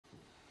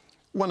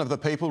One of the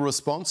people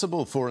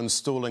responsible for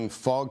installing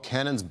fog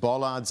cannons,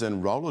 bollards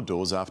and roller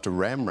doors after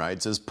ram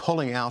raids is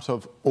pulling out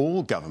of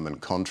all government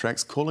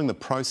contracts, calling the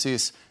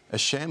process a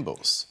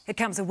shambles. It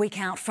comes a week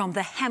out from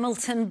the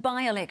Hamilton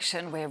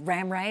by-election, where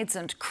ram raids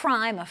and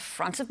crime are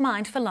front of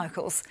mind for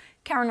locals.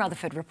 Karen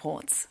Rutherford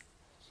reports.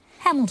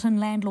 Hamilton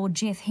landlord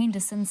Jeff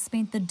Henderson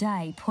spent the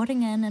day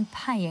putting in and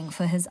paying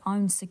for his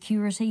own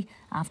security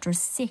after a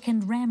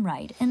second ram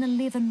raid in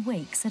 11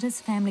 weeks at his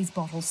family's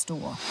bottle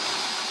store.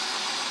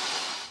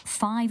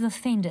 5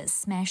 offenders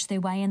smashed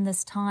their way in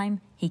this time.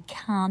 He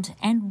can't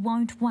and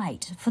won't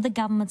wait for the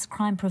government's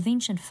Crime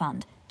Prevention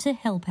Fund to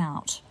help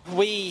out.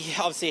 We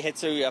obviously had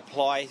to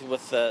apply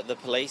with the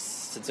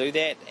police to do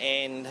that,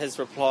 and his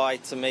reply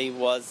to me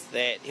was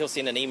that he'll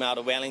send an email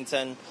to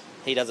Wellington.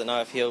 He doesn't know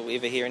if he'll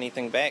ever hear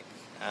anything back.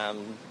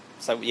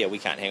 So we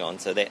can't hang on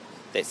to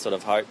that sort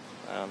of hope.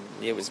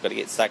 We've just got to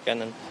get stuck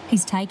in. And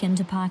he's taken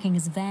to parking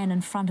his van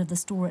in front of the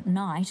store at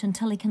night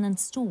until he can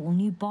install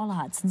new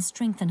bollards and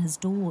strengthen his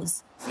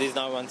doors. There's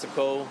no one to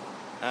call,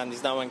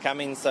 there's no one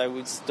coming, so we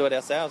just do it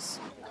ourselves.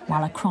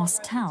 While across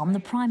town, the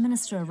Prime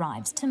Minister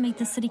arrives to meet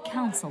the City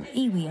Council,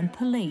 iwi and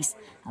police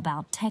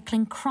about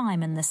tackling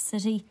crime in this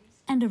city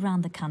and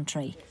around the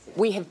country.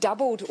 We have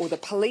doubled, or the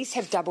police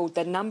have doubled,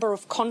 the number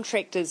of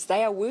contractors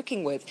they are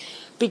working with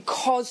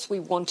because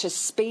we want to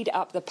speed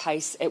up the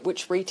pace at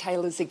which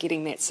retailers are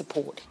getting that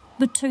support.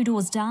 But 2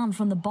 doors down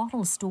from the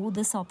bottle store,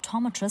 this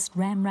optometrist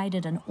ram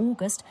raided in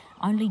August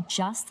only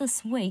just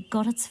this week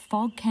got its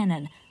fog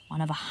cannon,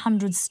 one of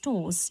 100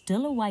 stores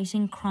still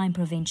awaiting crime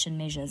prevention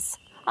measures.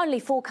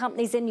 Only 4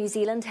 companies in New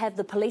Zealand have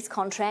the police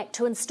contract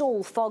to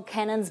install fog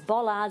cannons,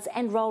 bollards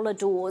and roller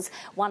doors.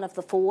 One of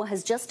the 4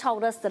 has just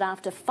told us that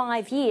after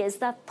 5 years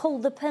they've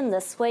pulled the pin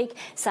this week,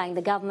 saying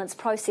the government's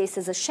process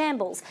is a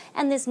shambles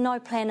and there's no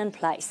plan in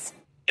place.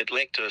 It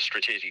lacked a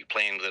strategic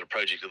plan that a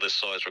project of this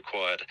size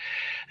required.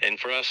 And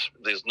for us,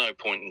 there's no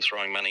point in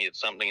throwing money at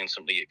something and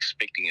simply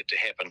expecting it to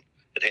happen.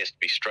 It has to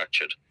be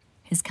structured.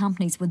 His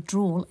company's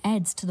withdrawal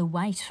adds to the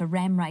weight for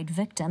ram raid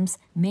victims.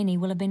 Many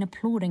will have been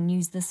applauding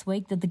news this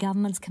week that the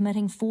government's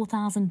committing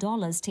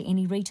 $4,000 to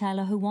any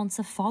retailer who wants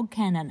a fog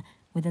cannon,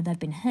 whether they've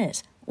been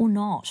hit or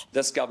not.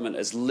 This government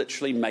is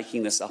literally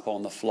making this up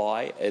on the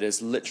fly. It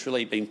has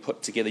literally been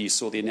put together. You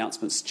saw the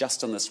announcements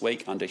just in this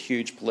week under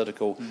huge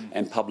political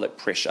and public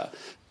pressure.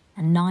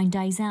 And 9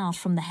 days out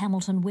from the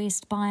Hamilton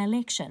West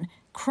by-election,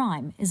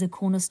 crime is a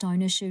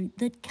cornerstone issue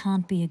that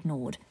can't be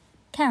ignored.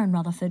 Karen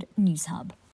Rutherford, Newshub.